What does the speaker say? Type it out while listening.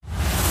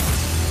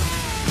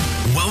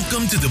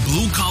Welcome to the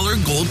Blue Collar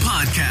Gold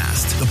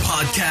Podcast, the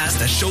podcast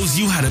that shows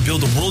you how to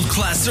build a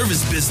world-class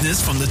service business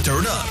from the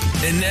dirt up.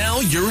 And now,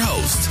 your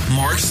host,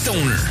 Mark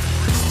Stoner.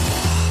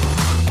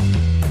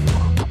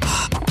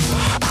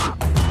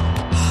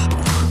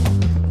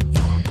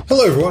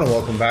 Hello, everyone, and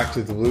welcome back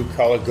to the Blue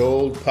Collar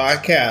Gold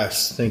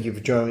Podcast. Thank you for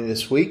joining me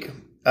this week.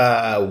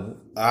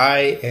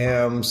 I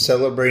am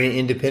celebrating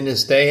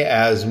Independence Day,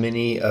 as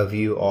many of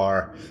you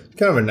are. It's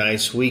kind of a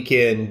nice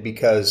weekend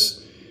because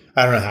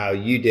I don't know how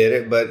you did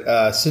it,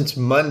 but since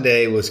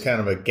Monday was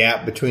kind of a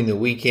gap between the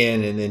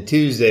weekend and then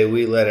Tuesday,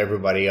 we let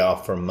everybody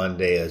off from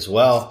Monday as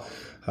well.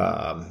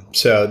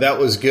 So that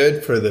was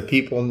good for the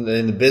people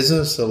in the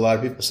business. A lot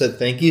of people said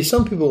thank you.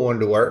 Some people wanted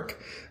to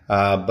work,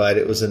 but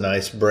it was a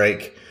nice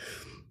break.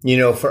 You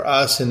know, for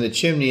us in the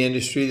chimney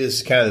industry,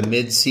 this is kind of the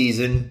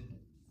mid-season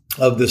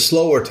of the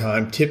slower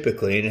time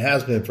typically, and it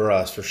has been for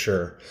us for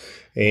sure.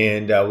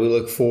 And we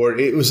look forward.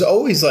 It was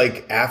always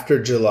like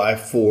after July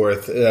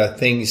 4th,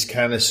 things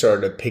kind of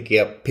started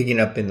picking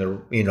up in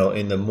the,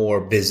 in the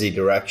more busy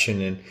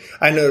direction. And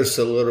I noticed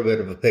a little bit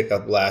of a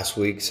pickup last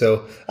week.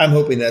 So I'm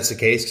hoping that's the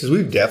case because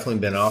we've definitely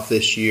been off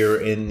this year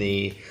in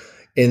the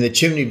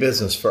chimney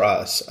business for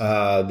us.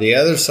 The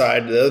other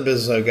side, the other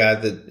business I've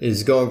got that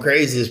is going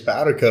crazy is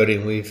powder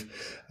coating. We've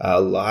a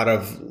lot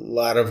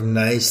of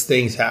nice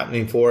things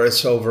happening for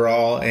us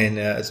overall, and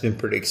it's been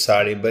pretty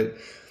exciting. But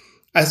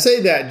I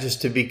say that to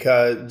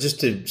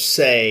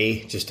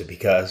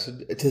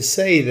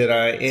say that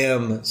I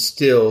am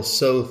still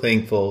so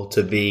thankful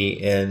to be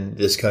in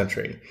this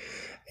country.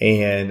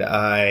 And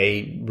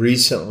I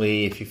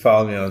recently, if you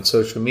follow me on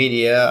social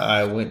media,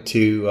 I went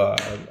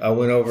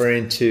over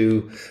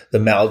into the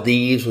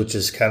Maldives, which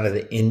is kind of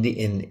in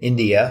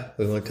India.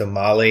 We went to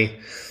Mali,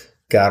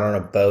 got on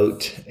a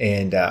boat,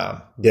 and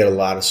did a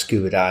lot of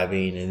scuba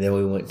diving. And then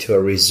we went to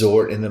a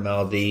resort in the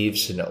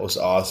Maldives, and it was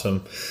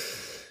awesome.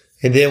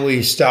 And then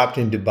we stopped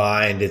in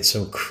Dubai and did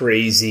some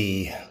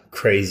crazy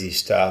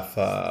stuff.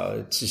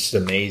 It's just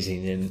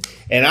amazing.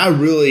 And I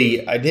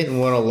didn't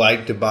want to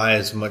like Dubai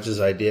as much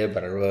as I did,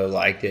 but I really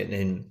liked it.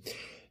 And,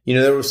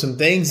 there were some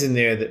things in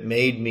there that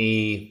made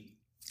me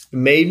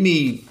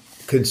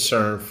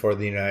concerned for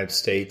the United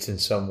States in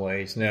some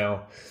ways.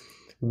 Now,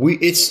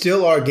 it's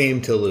still our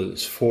game to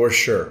lose for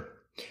sure.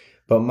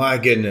 But my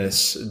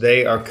goodness,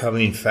 they are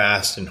coming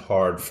fast and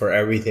hard for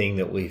everything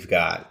that we've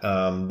got.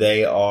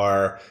 They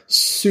are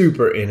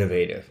super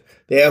innovative.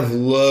 They have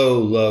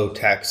low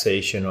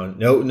taxation on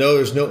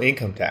there's no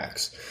income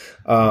tax.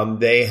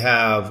 They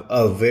have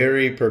a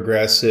very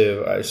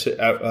progressive,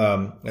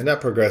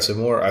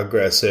 more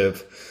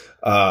aggressive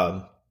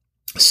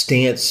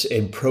stance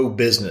and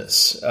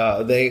pro-business.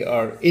 They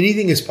are,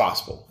 anything is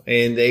possible,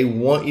 and they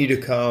want you to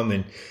come,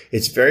 and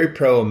it's very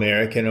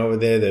pro-American over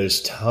there.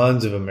 There's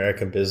tons of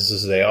American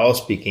businesses. They all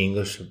speak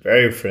English,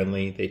 very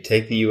friendly. They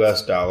take the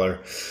U.S.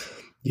 dollar.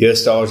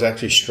 U.S. dollar is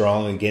actually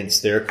strong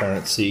against their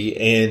currency,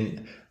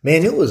 and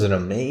man, it was an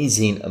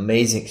amazing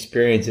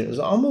experience. It was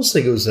almost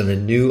like it was in a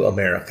new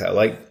America.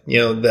 Like,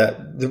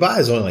 that Dubai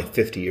is only like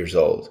 50 years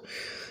old.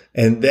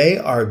 And they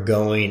are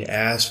going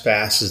as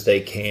fast as they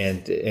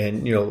can.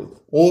 And,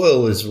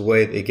 oil is the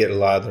way they get a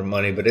lot of their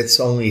money, but it's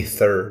only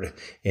third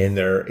in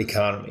their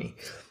economy.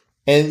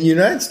 And the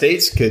United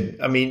States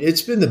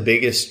it's been the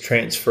biggest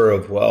transfer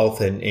of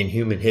wealth in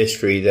human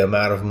history, the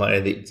amount of money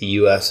that the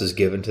U.S. has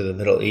given to the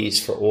Middle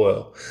East for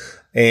oil.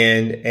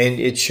 And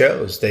it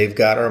shows. They've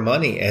got our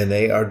money, and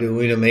they are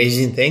doing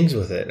amazing things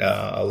with it.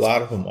 A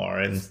lot of them are.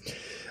 And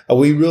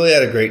we really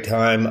had a great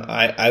time.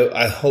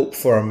 I hope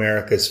for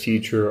America's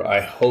future.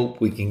 I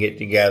hope we can get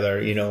together.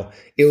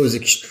 It was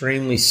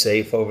extremely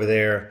safe over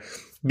there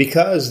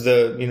because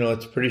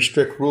it's pretty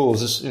strict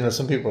rules.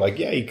 Some people are like,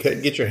 yeah, you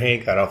could get your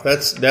hand cut off.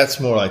 That's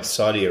more like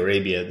Saudi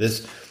Arabia.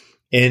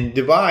 In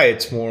Dubai,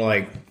 it's more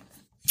like,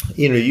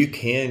 you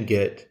can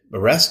get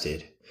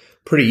arrested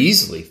pretty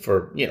easily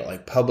for,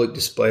 like public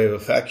display of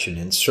affection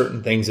and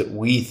certain things that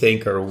we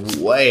think are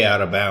way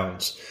out of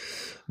bounds.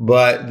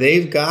 But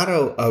they've got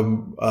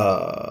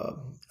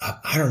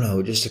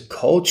just a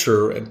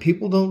culture, and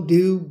people don't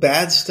do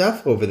bad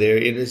stuff over there.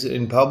 It is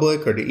in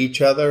public or to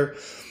each other.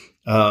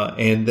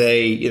 And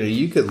they,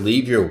 you could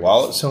leave your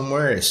wallet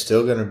somewhere. It's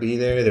still going to be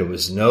there. There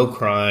was no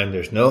crime.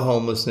 There's no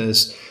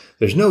homelessness.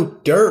 There's no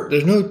dirt.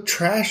 There's no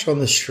trash on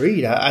the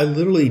street. I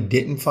literally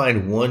didn't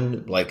find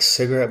one like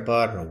cigarette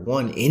butt or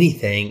one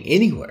anything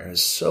anywhere.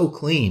 It's so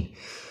clean.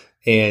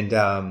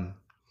 And,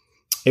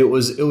 it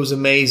was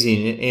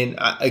amazing. And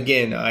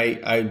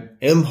I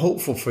am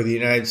hopeful for the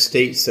United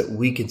States that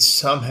we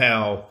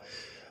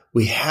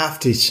have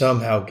to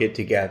somehow get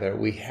together.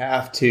 We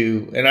have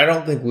to, and I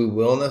don't think we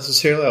will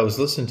necessarily. I was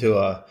listening to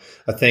a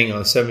thing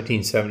on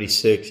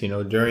 1776,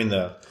 during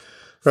the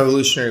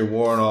Revolutionary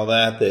War and all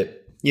that,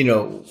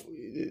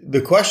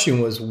 the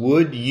question was,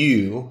 would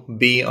you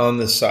be on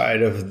the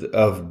side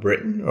of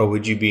Britain, or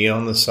would you be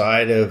on the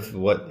side of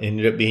what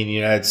ended up being the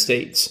United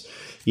States?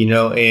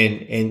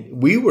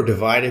 and we were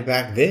divided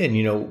back then.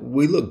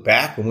 We look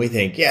back and we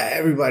think, yeah,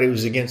 everybody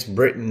was against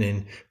Britain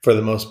and for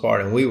the most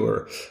part, and we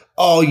were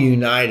all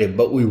united,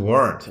 but we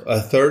weren't.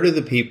 A third of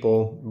the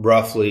people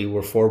roughly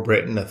were for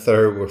Britain. A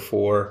third were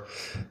for,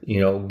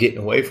 getting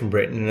away from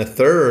Britain. And a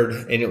third,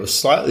 and it was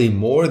slightly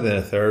more than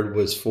a third,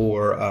 was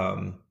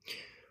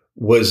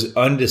was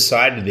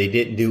undecided. They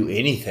didn't do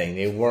anything.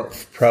 They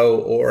weren't pro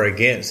or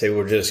against. They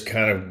were just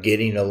kind of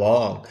getting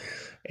along.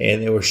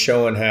 And they were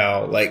showing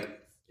how, like,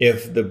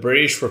 if the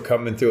British were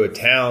coming through a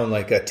town,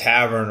 like a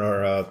tavern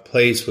or a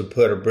place would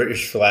put a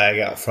British flag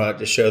out front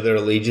to show their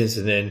allegiance.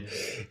 And then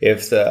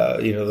if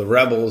the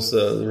rebels,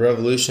 the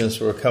revolutionists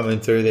were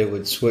coming through, they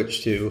would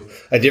switch to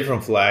a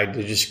different flag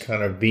to just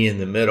kind of be in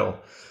the middle.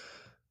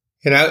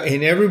 And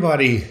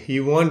everybody,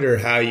 you wonder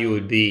how you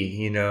would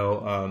be,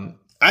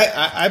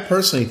 I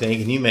personally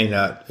think, and you may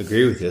not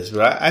agree with this,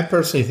 but I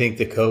personally think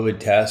the COVID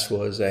test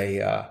was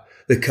the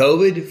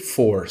COVID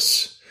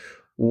force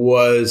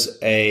was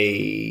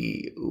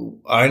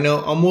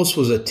almost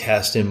was a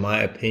test, in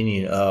my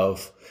opinion,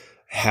 of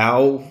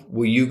how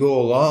will you go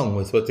along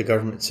with what the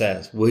government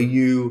says? Will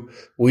you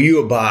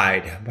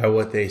abide by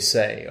what they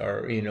say, or,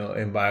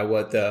 and by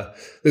what the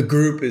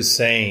group is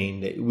saying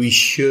that we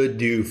should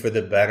do for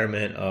the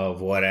betterment of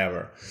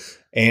whatever?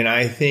 And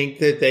I think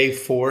that they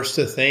forced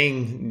a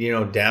thing,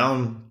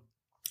 down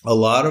a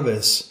lot of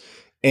us.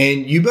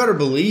 And you better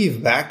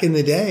believe back in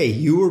the day,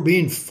 you were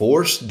being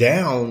forced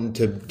down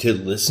to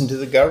listen to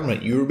the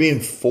government. You were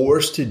being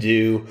forced to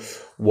do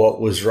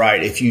what was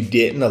right. If you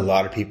didn't, a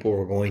lot of people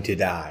were going to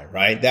die,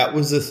 right? That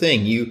was the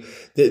thing.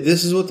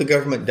 This is what the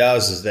government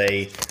does, is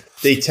they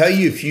tell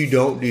you if you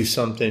don't do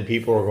something,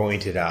 people are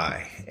going to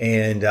die.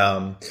 And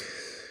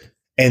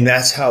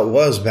that's how it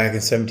was back in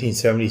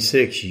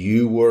 1776.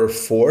 You were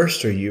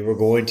forced, or you were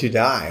going to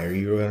die, or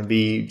you were going to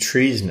be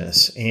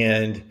treasonous.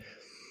 And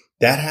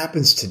that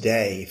happens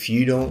today. If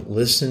you don't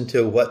listen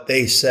to what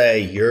they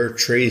say, you're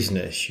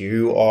treasonous.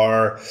 You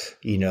are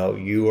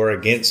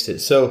against it.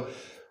 So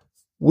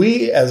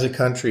we as a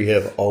country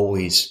have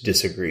always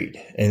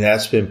disagreed, and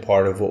that's been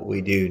part of what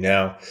we do.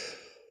 Now,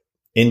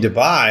 in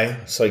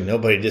Dubai, it's like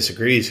nobody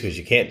disagrees because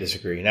you can't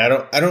disagree. And I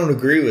don't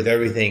agree with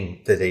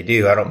everything that they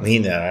do. I don't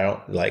mean that. I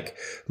don't, like,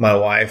 my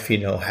wife,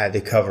 had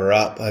to cover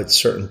up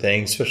certain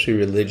things, especially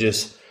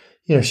religious.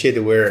 She had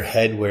to wear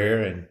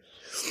headwear and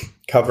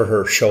cover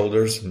her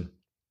shoulders, and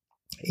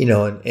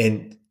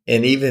and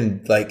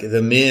even, like,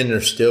 the men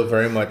are still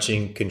very much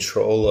in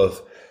control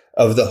of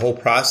the whole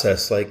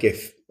process. Like,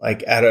 if,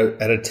 like, at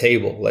a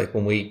table, like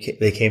when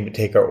they came to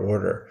take our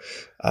order,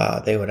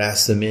 they would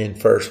ask the men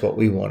first what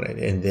we wanted,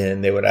 and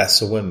then they would ask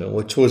the women,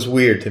 which was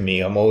weird to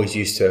me. I'm always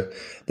used to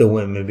the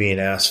women being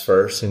asked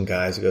first and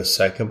guys go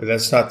second, but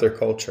that's not their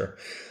culture.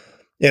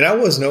 And I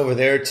wasn't over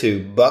there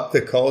to buck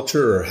the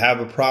culture or have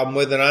a problem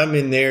with it. I'm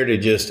in there to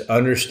just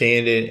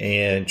understand it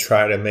and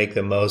try to make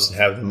the most and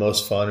have the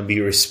most fun and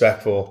be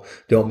respectful.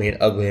 Don't be an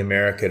ugly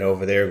American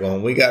over there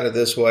going, we got it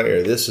this way,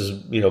 or this is,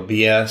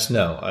 BS.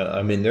 No,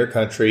 I'm in their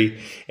country,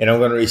 and I'm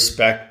going to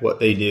respect what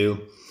they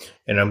do.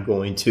 And I'm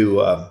going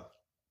to,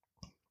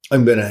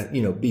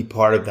 be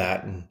part of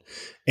that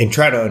and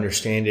try to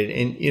understand it.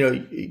 And,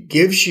 it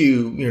gives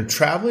you,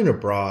 traveling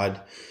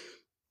abroad,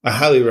 I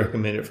highly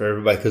recommend it for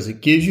everybody because it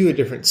gives you a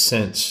different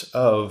sense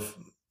of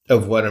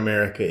what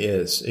America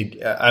is.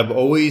 I've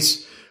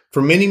always,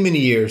 for many, many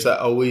years, I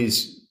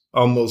always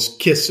almost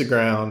kissed the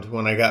ground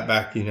when I got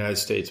back to the United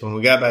States. When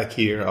we got back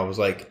here, I was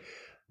like,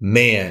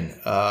 man,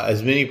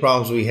 as many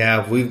problems we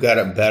have, we've got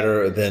it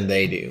better than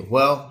they do.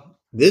 Well,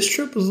 this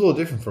trip was a little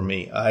different for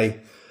me.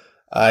 I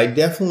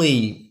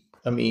definitely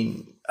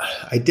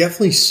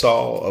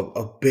saw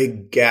a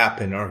big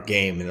gap in our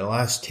game in the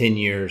last 10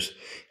 years,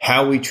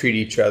 how we treat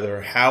each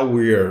other, how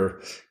we're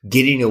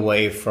getting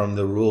away from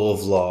the rule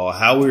of law,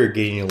 how we're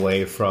getting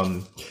away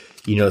from,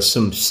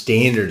 some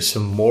standards,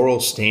 some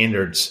moral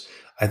standards,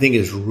 I think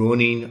is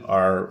ruining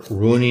our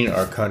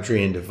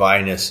country and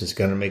dividing us. Is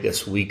going to make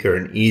us weaker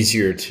and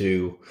easier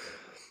to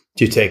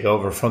take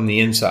over from the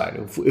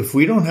inside. If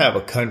we don't have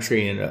a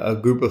country and a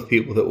group of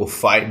people that will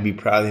fight and be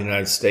proud of the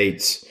United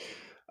States,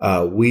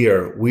 we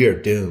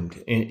are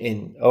doomed.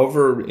 And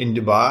over in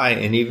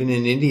Dubai and even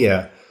in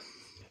India,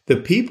 the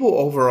people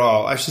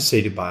overall, I should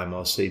say Dubai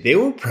mostly, they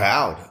were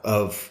proud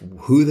of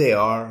who they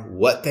are,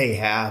 what they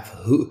have,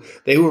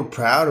 they were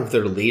proud of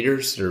their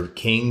leaders, their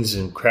kings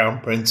and crown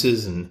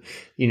princes. And,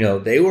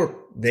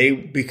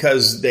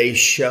 because they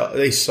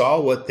saw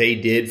what they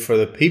did for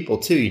the people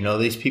too.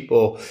 These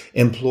people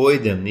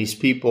employed them. These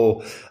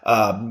people,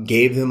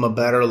 gave them a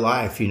better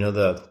life.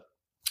 The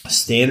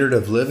standard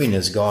of living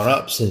has gone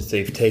up since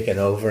they've taken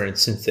over, and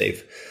since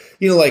they've,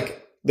 like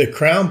the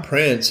crown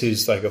prince,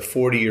 who's like a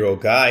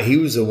 40-year-old guy, he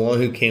was the one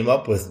who came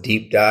up with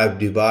Deep Dive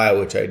Dubai,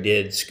 which I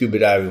did, scuba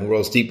diving,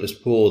 world's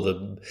deepest pool,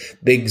 the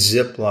big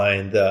zip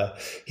line.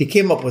 He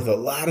came up with a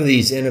lot of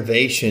these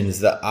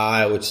innovations, the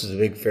Eye, which is a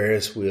big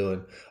Ferris wheel,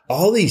 and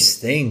all these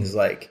things.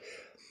 Like,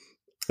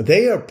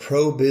 they are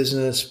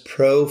pro-business,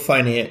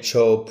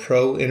 pro-financial,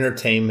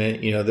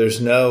 pro-entertainment.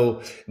 There's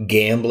no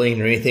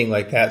gambling or anything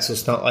like that. So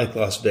it's not like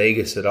Las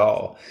Vegas at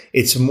all.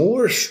 It's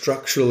more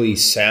structurally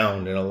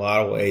sound in a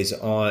lot of ways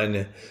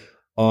on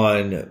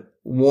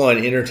one,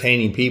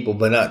 entertaining people,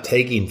 but not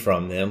taking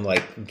from them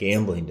like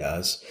gambling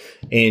does.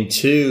 And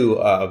two,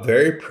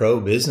 very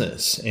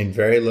pro-business and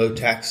very low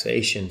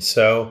taxation.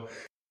 So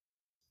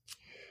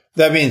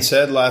that being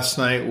said, last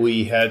night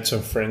we had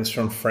some friends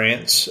from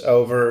France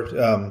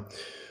over.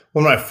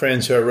 One of my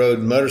friends who I rode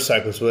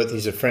motorcycles with,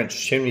 he's a French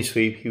chimney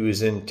sweep. He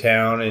was in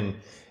town, and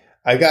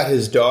I got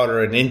his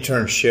daughter an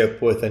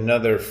internship with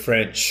another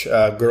French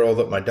girl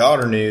that my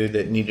daughter knew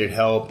that needed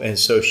help. And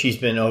so she's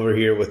been over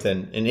here with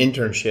an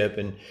internship.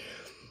 And,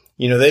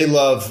 they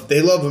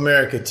love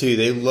America too.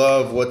 They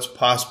love what's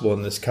possible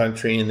in this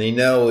country. And they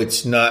know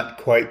it's not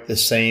quite the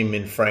same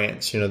in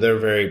France.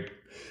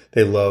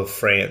 They love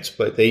France,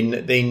 but they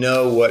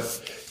know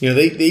what,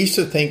 they used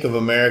to think of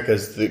America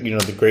as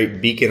the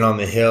great beacon on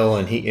the hill.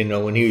 And he,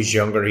 when he was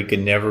younger, he could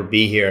never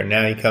be here. And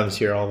now he comes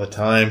here all the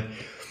time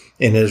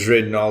and has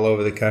ridden all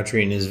over the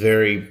country and is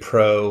very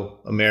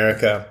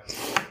pro-America.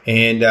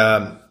 And,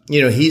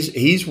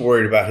 he's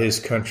worried about his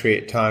country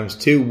at times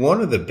too.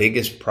 One of the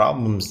biggest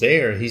problems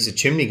there, he's a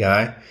chimney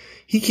guy.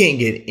 He can't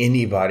get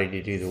anybody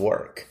to do the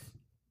work.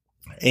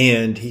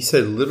 And he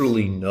said,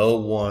 literally no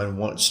one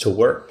wants to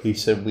work. He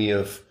said,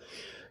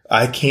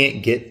 I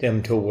can't get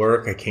them to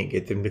work. I can't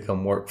get them to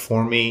come work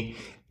for me.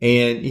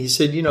 And he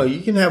said,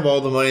 you can have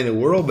all the money in the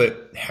world,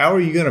 but how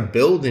are you going to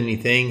build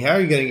anything? How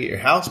are you going to get your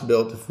house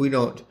built if we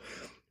don't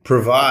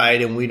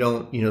provide and we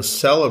don't,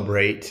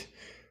 celebrate,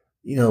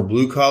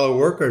 blue collar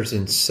workers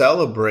and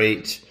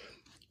celebrate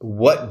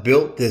what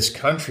built this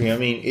country? I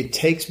mean, it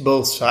takes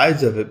both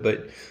sides of it,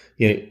 but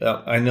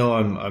I know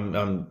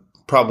I'm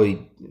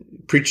probably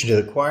preaching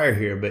to the choir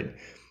here, but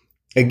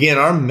again,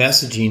 our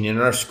messaging in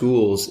our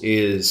schools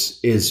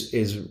is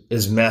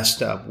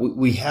messed up.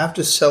 We have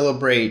to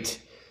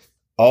celebrate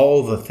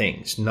all the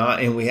things,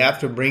 and we have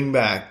to bring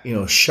back,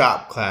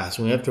 shop class.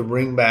 We have to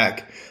bring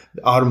back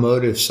the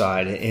automotive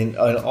side and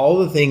all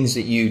the things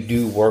that you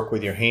do work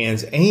with your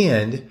hands,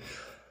 and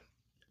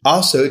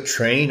also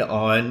train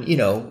on,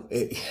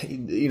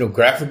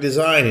 graphic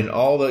design and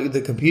all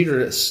the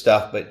computer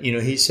stuff. But,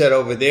 he said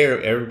over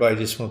there, everybody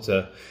just wants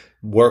to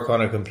work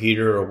on a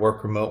computer or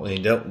work remotely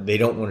and they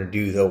don't want to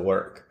do the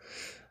work.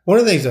 One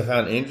of the things I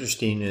found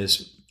interesting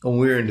is when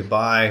we were in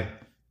Dubai,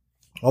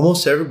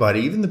 almost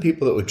everybody, even the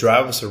people that would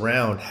drive us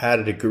around, had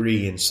a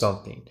degree in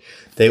something.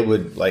 They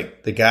would,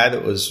 like the guy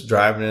that was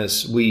driving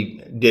us,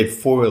 we did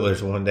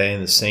 4-wheelers one day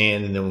in the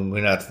sand, and then we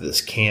went out to this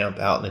camp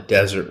out in the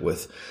desert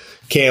with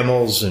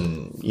camels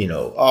and,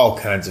 all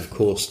kinds of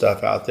cool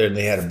stuff out there. And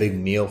they had a big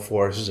meal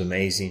for us. It was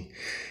amazing.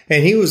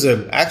 And he was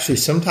actually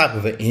some type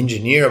of an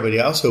engineer, but he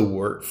also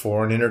worked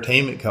for an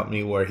entertainment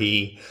company where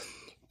he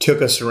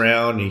took us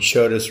around and he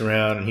showed us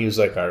around, and he was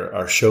like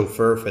our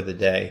chauffeur for the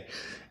day.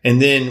 And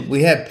then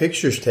we had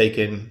pictures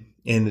taken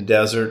in the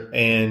desert,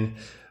 and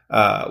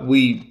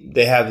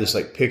they have this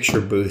like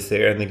picture booth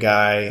there, and the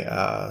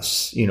guy,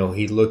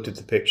 he looked at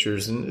the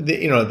pictures, and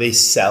they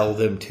sell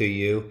them to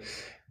you.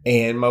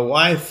 And my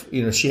wife,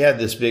 she had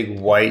this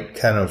big white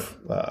kind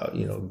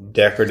of,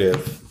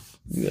 decorative,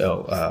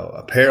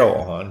 apparel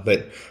on,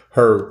 but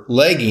her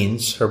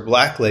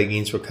black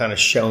leggings were kind of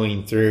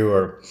showing through,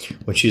 or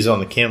when she was on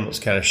the camera, it was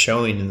kind of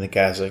showing. And the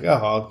guy's like,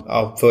 oh,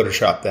 I'll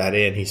Photoshop that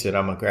in. He said,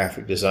 I'm a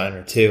graphic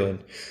designer too.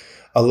 And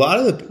a lot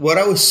of what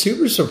I was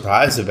super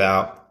surprised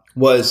about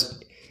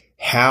was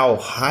how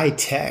high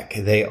tech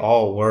they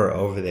all were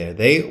over there.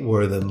 They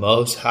were the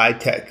most high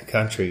tech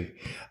country.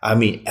 I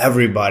mean,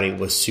 everybody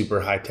was super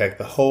high tech.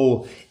 The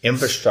whole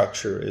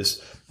infrastructure is,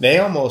 they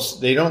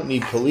don't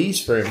need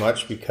police very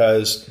much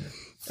because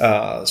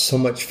so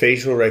much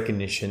facial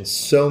recognition,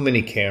 so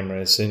many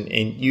cameras, and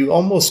you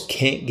almost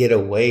can't get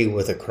away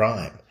with a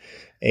crime.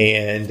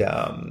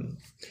 And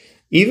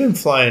even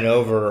flying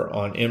over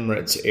on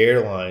Emirates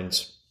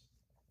Airlines,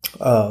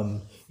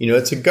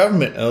 it's a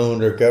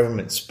government-owned or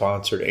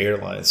government-sponsored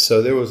airline.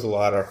 So there was a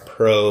lot of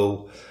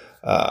pro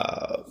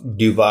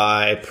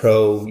Dubai,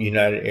 pro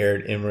United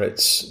Arab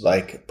Emirates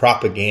like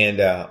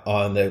propaganda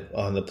on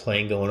the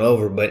plane going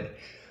over. But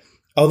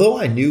although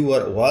I knew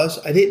what it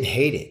was, I didn't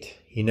hate it.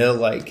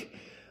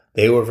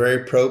 They were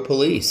very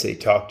pro-police. They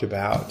talked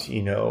about,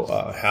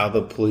 how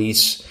the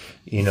police,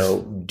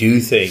 do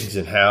things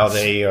and how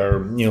they are,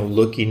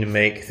 looking to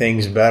make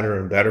things better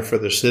and better for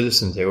their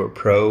citizens. They were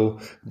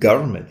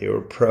pro-government. They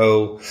were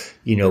pro,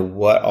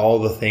 what all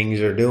the things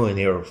are doing.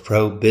 They were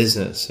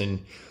pro-business.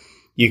 And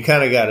you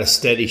kind of got a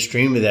steady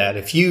stream of that.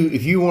 If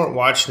you weren't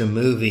watching a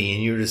movie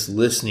and you were just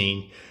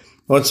listening,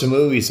 once the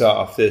movie's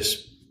off,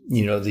 this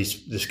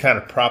kind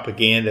of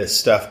propaganda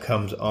stuff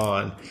comes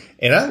on.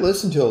 And I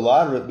listen to a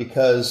lot of it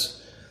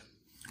because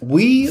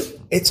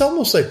it's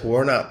almost like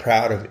we're not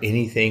proud of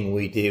anything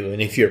we do.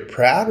 And if you're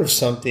proud of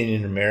something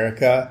in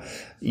America,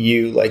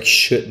 you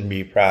shouldn't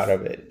be proud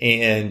of it.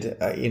 And,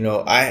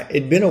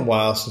 it'd been a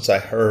while since I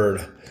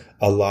heard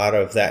a lot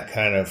of that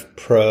kind of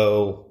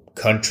pro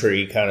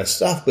country kind of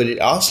stuff, but it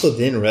also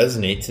then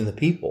resonates in the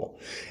people.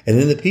 And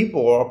then the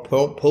people are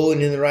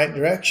pulling in the right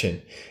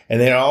direction.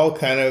 And they're all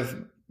kind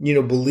of,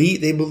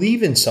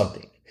 believe in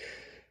something.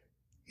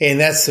 And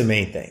that's the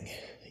main thing.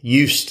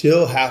 You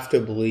still have to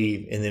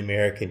believe in the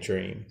American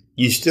dream.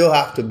 You still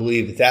have to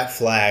believe that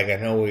flag. I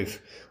know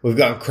we've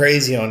gone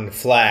crazy on the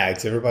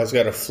flags. Everybody's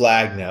got a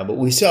flag now, but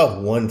we still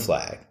have one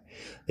flag.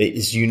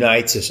 It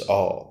unites us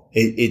all.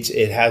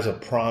 It has a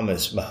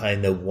promise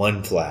behind the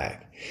one flag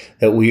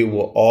that we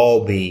will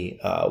all be,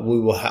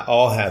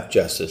 all have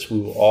justice. We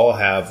will all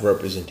have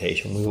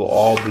representation. We will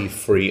all be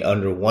free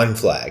under one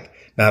flag,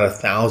 not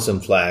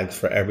 1,000 flags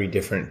for every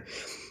different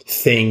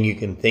thing you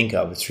can think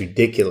of. It's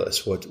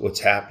ridiculous what's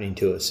happening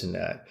to us in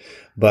that.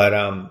 But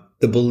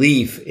the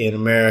belief in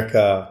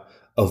America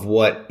of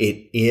what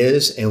it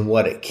is and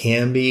what it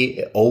can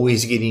be,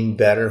 always getting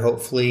better,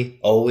 hopefully,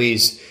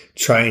 always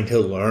trying to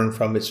learn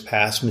from its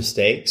past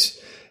mistakes,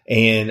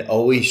 and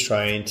always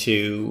trying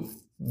to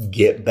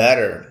get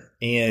better.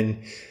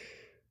 And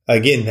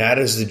again, that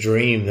is the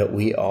dream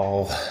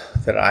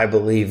that I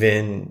believe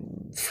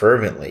in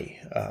fervently.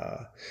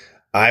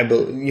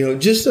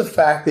 Just the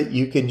fact that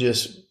you can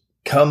just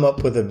come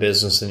up with a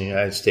business in the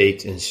United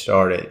States and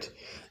start it,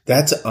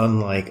 that's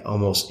unlike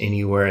almost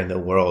anywhere in the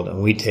world,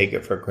 and we take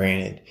it for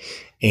granted.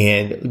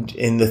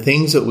 And the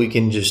things that we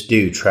can just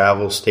do,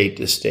 travel state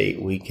to state,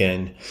 we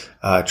can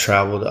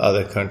travel to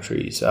other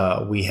countries.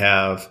 We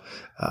have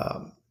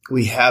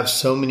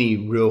so many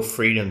real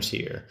freedoms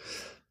here.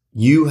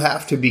 You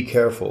have to be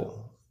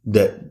careful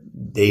that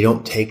they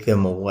don't take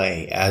them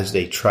away as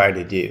they try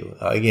to do.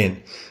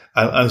 Again,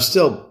 I'm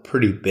still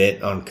pretty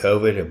bent on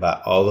COVID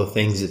about all the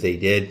things that they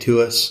did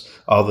to us,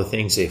 all the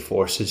things they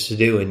forced us to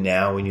do. And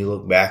now when you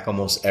look back,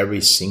 almost every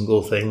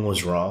single thing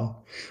was wrong.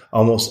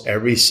 Almost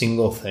every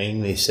single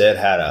thing they said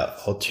had an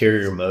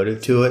ulterior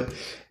motive to it.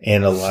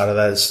 And a lot of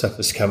that stuff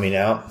is coming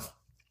out.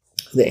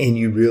 And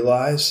you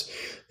realize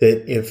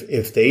that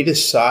if they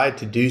decide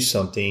to do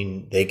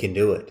something, they can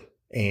do it.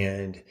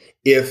 And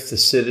if the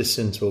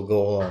citizens will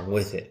go along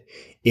with it.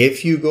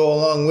 If you go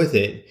along with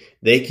it,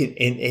 they can,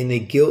 and they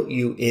guilt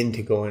you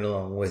into going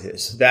along with it.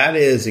 So that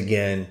is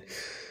independence.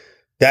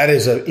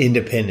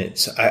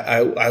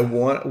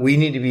 We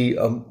need to be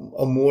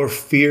a more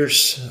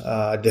fierce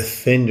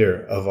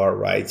defender of our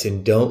rights,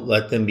 and don't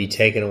let them be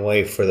taken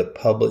away for the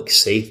public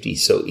safety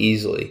so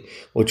easily,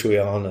 which we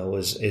all know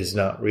is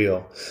not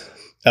real.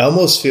 I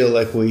almost feel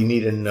like we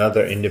need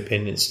another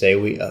Independence Day.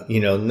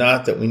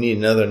 Not that we need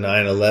another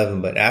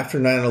 9/11, but after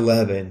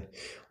 9/11,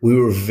 we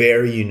were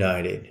very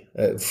united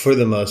for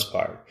the most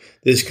part.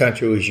 This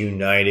country was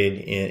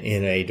united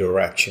in a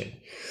direction.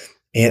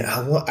 And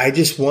I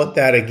just want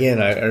that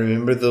again. I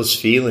remember those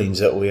feelings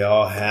that we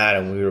all had,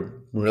 and we were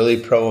really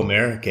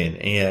pro-American.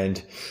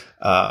 And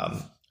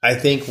I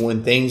think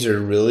when things are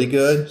really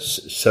good,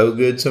 so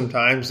good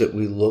sometimes that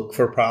we look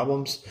for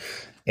problems.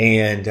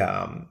 And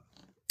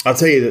I'll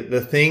tell you that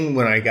the thing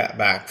when I got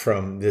back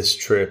from this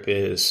trip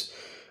is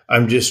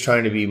I'm just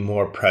trying to be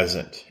more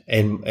present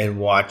and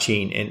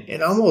watching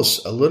and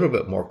almost a little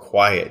bit more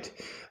quiet.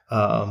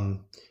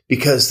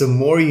 Because the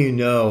more you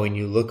know and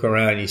you look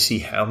around, you see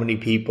how many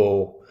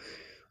people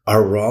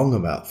are wrong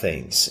about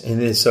things.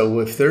 And then so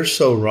if they're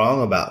so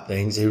wrong about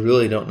things, they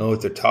really don't know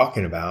what they're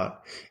talking about.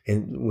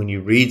 And when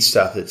you read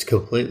stuff that's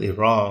completely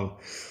wrong,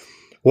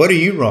 what are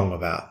you wrong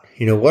about?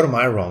 What am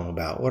I wrong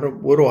about?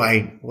 What do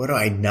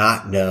I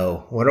not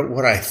know? What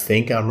do I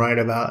think I'm right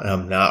about and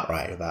I'm not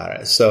right about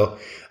it? So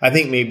I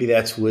think maybe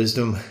that's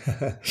wisdom,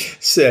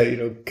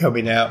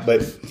 coming out.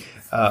 But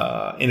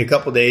in a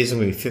couple of days, I'm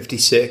going to be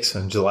 56.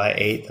 On July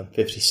 8th, I'm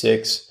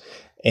 56.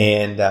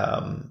 And,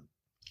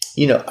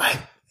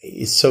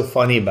 it's so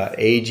funny about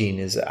aging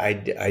is I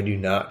do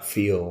not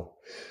feel,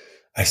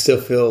 I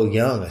still feel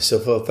young. I still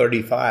feel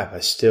 35.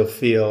 I still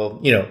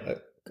feel,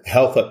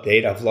 health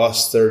update. I've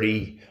lost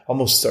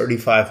almost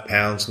 35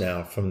 pounds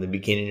now from the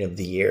beginning of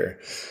the year.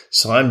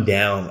 So I'm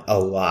down a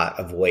lot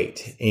of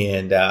weight,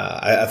 and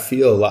I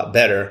feel a lot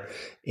better.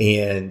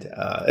 And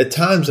at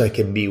times I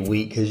can be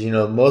weak because,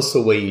 most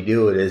of the way you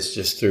do it is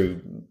just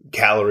through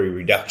calorie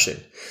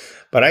reduction.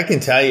 But I can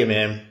tell you,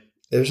 man,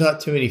 there's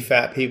not too many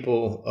fat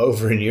people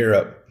over in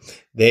Europe.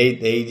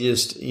 They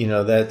just,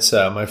 that's,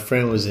 my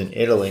friend was in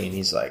Italy, and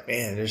he's like,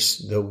 man,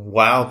 the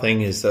wild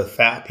thing is the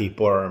fat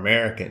people are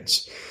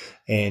Americans.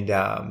 And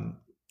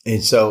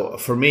so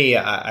for me,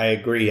 I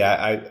agree.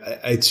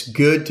 It's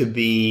good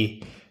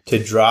to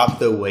drop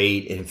the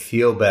weight and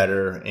feel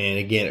better. And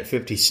again, at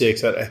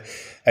 56,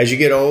 as you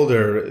get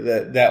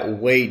older, that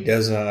weight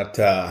does not,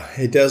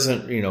 it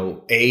doesn't,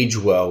 age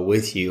well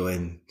with you.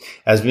 And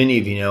as many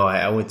of you know,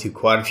 I went through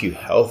quite a few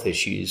health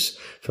issues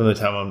from the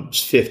time I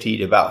was 50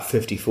 to about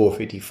 54,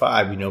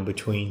 55,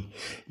 between,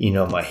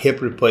 my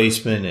hip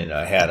replacement, and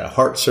I had a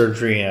heart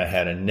surgery, and I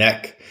had a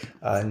neck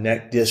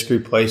disc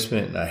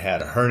replacement, and I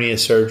had a hernia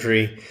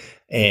surgery.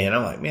 And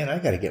I'm like, man, I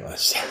got to get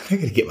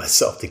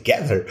myself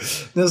together.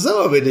 Now, some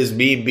of it is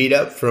being beat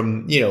up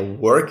from,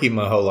 working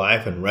my whole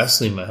life and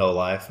wrestling my whole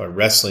life, or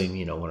wrestling,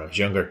 when I was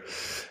younger.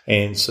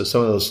 And so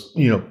some of those,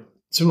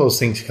 some of those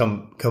things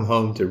come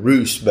home to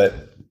roost. But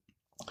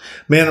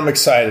man, I'm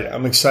excited.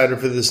 I'm excited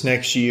for this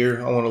next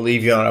year. I want to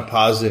leave you on a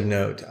positive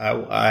note.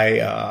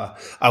 I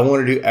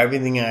want to do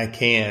everything I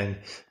can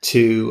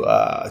to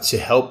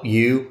help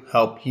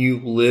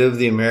you live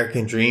the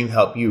American dream,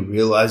 help you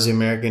realize the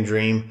American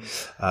dream.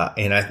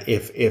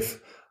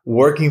 If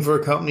working for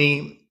a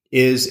company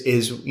is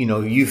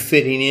you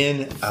fitting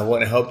in, I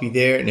want to help you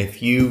there. And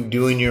if you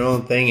doing your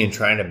own thing and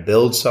trying to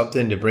build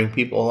something to bring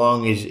people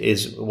along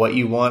is what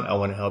you want, I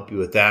want to help you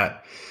with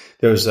that.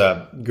 There was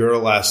a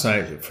girl last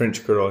night, a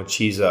French girl, and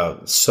she's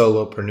a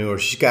solopreneur.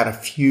 She's got a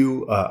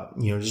few,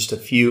 just a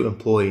few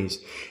employees,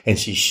 and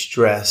she's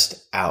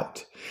stressed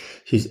out.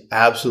 She's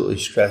absolutely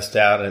stressed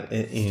out.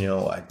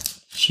 And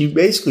she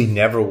basically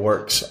never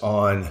works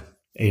on,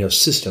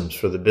 systems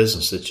for the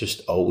business. It's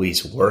just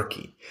always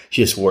working.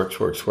 She just works,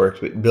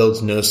 but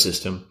builds no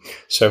system.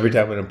 So every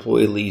time an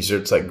employee leaves her,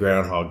 it's like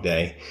Groundhog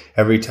Day.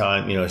 Every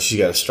time, she's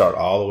got to start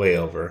all the way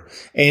over.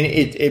 And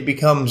it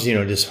becomes,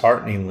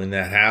 disheartening when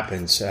that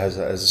happens as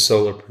a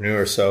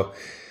solopreneur. So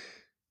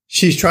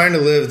she's trying to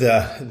live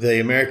the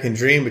American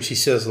dream, but she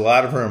says a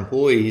lot of her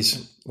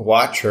employees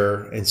watch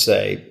her and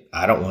say,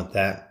 I don't want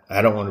that.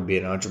 I don't want to be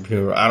an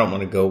entrepreneur. I don't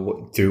want to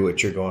go through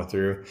what you're going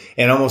through.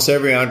 And almost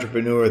every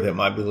entrepreneur that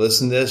might be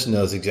listening to this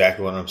knows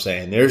exactly what I'm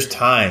saying. There's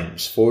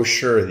times for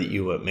sure that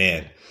you went,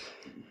 man,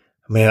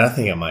 I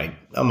think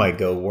I might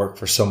go work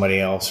for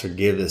somebody else or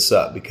give this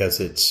up because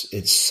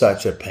it's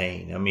such a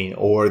pain.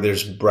 Or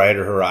there's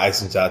brighter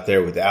horizons out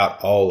there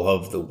without all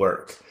of the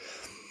work.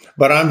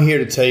 But I'm here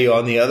to tell you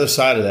on the other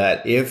side of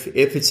that, if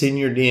it's in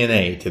your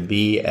DNA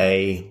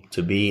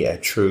to be a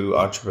true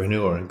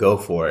entrepreneur and go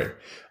for it,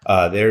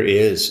 there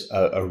is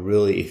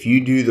if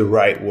you do the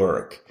right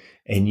work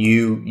and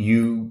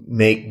you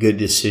make good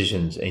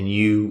decisions and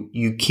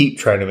you keep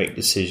trying to make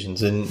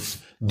decisions and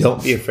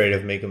don't be afraid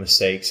of making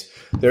mistakes,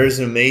 there is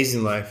an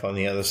amazing life on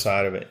the other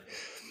side of it.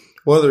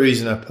 One of the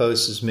reasons I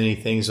post as many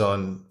things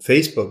on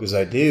Facebook as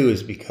I do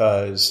is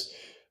because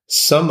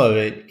some of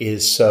it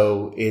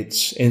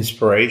it's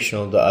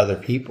inspirational to other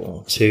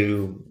people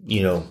to,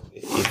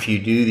 if you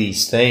do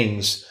these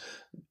things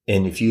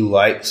and if you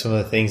like some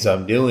of the things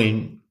I'm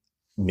doing,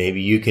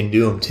 maybe you can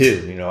do them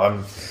too.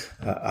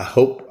 I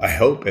hope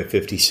at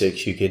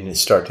 56 you can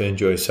start to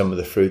enjoy some of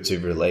the fruits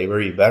of your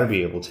labor. You better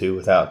be able to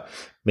without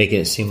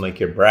making it seem like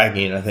you're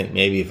bragging. I think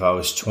maybe if I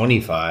was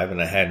 25 and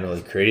I hadn't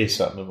really created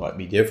something, it might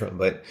be different.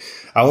 But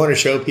I want to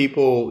show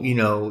people,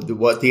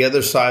 what the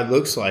other side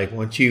looks like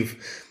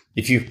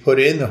if you've put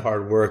in the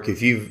hard work,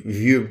 if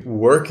you're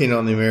working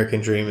on the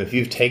American dream, if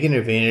you've taken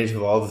advantage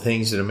of all the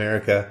things that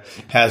America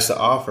has to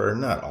offer,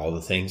 not all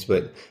the things,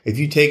 but if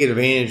you take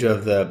advantage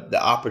of the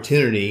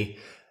opportunity,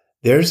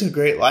 there's a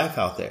great life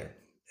out there.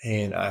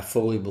 And I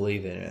fully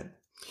believe in it.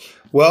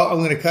 Well, I'm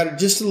going to cut it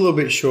just a little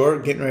bit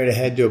short, getting ready to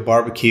head to a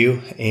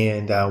barbecue.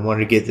 And I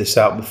wanted to get this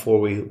out before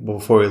we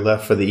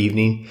left for the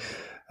evening.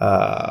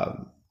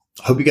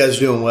 Hope you guys are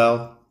doing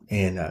well,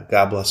 and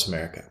God bless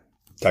America.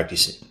 Talk to you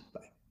soon.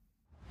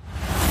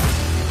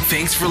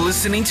 Thanks for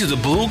listening to the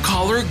Blue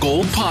Collar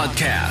Gold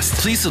Podcast.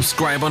 Please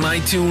subscribe on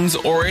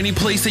iTunes or any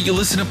place that you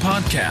listen to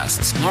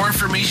podcasts. More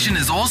information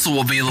is also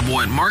available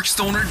at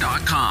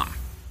markstoner.com.